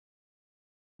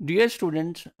Dear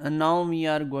students, now we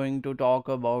are going to talk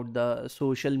about the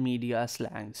social media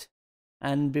slangs.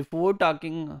 And before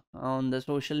talking on the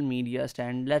social media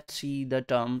stand, let's see the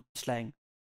term slang.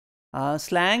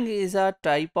 Slang is a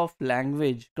type of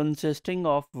language consisting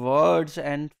of words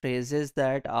and phrases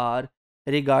that are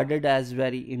regarded as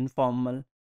very informal,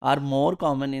 are more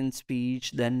common in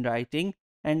speech than writing,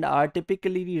 and are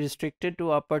typically restricted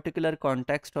to a particular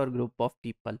context or group of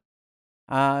people.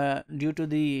 Due to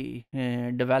the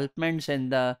developments in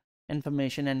the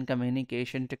information and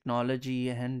communication technology,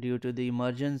 and due to the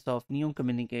emergence of new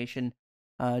communication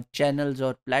channels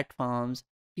or platforms,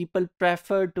 people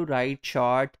prefer to write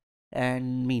short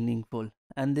and meaningful.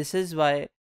 And this is why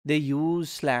they use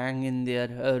slang in their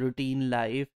routine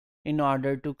life in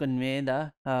order to convey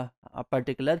a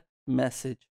particular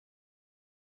message.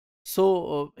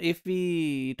 So, if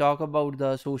we talk about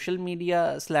the social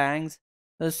media slangs,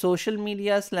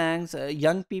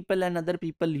 young people and other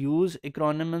people use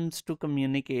acronyms to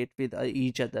communicate with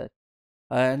each other,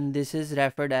 and this is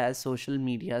referred as social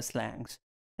media slangs.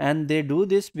 And they do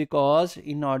this because,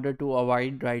 in order to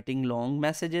avoid writing long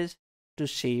messages, to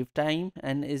save time,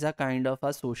 and is a kind of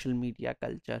a social media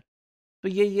culture. तो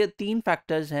ये 3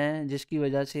 factors हैं जिसकी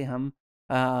वजह से हम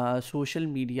social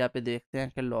media पे देखते हैं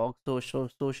कि लोग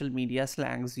सोशल मीडिया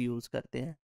स्लैंग्स यूज़ करते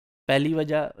हैं। पहली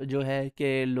वजह जो है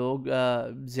कि लोग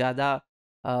ज़्यादा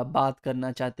बात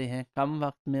करना चाहते हैं कम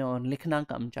वक़्त में और लिखना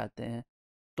कम चाहते हैं।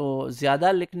 तो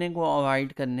ज़्यादा लिखने को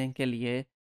अवॉइड करने के लिए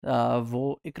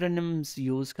वो एक्रोनिम्स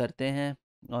यूज़ करते हैं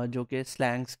जो कि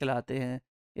स्लैंग्स कहलाते हैं।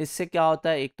 इससे क्या होता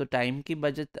है, एक तो टाइम की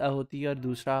बचत होती है और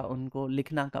दूसरा उनको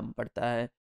लिखना कम पड़ता है।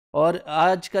 और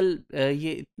आजकल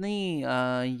ये इतनी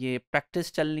ये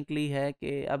प्रैक्टिस चल निकली है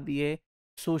कि अब ये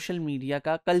सोशल मीडिया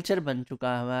का कल्चर बन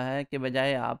चुका हुआ है कि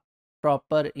बजाय आप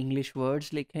प्रॉपर इंग्लिश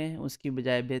वर्ड्स लिखें, उसकी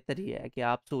बजाय बेहतर ये है कि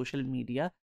आप सोशल मीडिया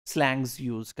स्लैंग्स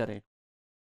यूज़ करें।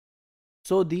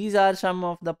 So these are some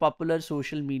of the popular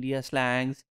social media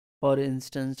slangs. For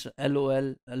instance,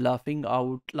 LOL, laughing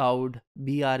out loud,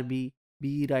 BRB,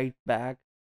 be right back,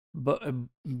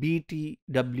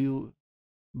 BTW,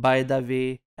 by the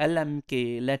way,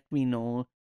 LMK, let me know,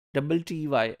 double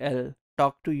TYL,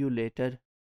 talk to you later,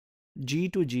 G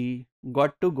to G,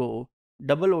 got to go,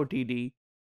 double OTD,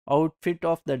 outfit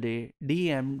of the day,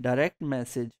 DM, direct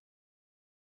message,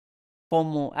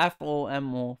 FOMO,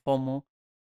 FOMO, FOMO,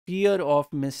 fear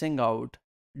of missing out,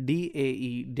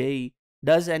 DAE, day,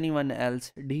 does anyone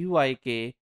else,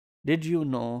 DYK, did you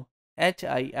know,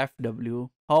 HIFW,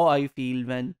 how I feel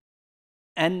when,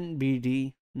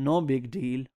 NBD, no big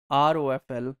deal,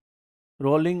 ROFL,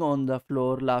 rolling on the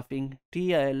floor laughing,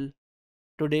 TL,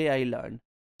 today I learned.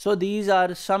 So these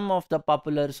are some of the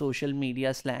popular social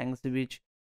media slangs which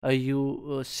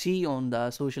you see on the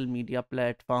social media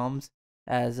platforms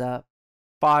as a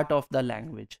part of the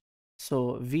language.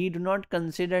 So we do not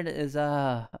consider it as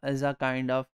a kind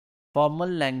of formal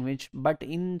language, but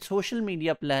in social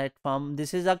media platform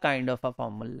this is a kind of a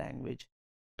formal language.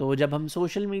 तो जब हम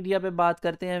social media पे बात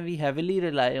करते हैं, we heavily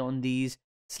rely on these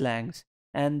slangs,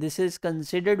 and this is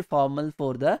considered formal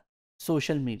for the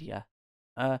social media.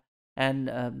 uh, and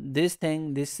this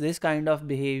kind of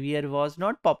behavior was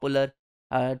not popular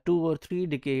 2 or 3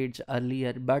 decades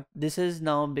earlier, but this has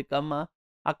now become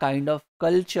a kind of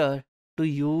culture to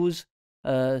use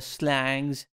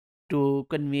slangs to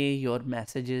convey your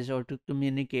messages or to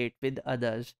communicate with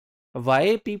others.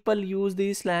 Why people use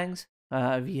these slangs?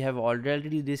 We have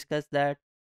already discussed that: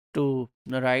 to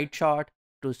write short,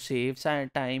 to save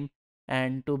time,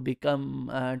 and to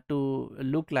become to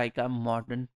look like a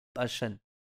modern person.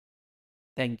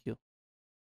 Thank you.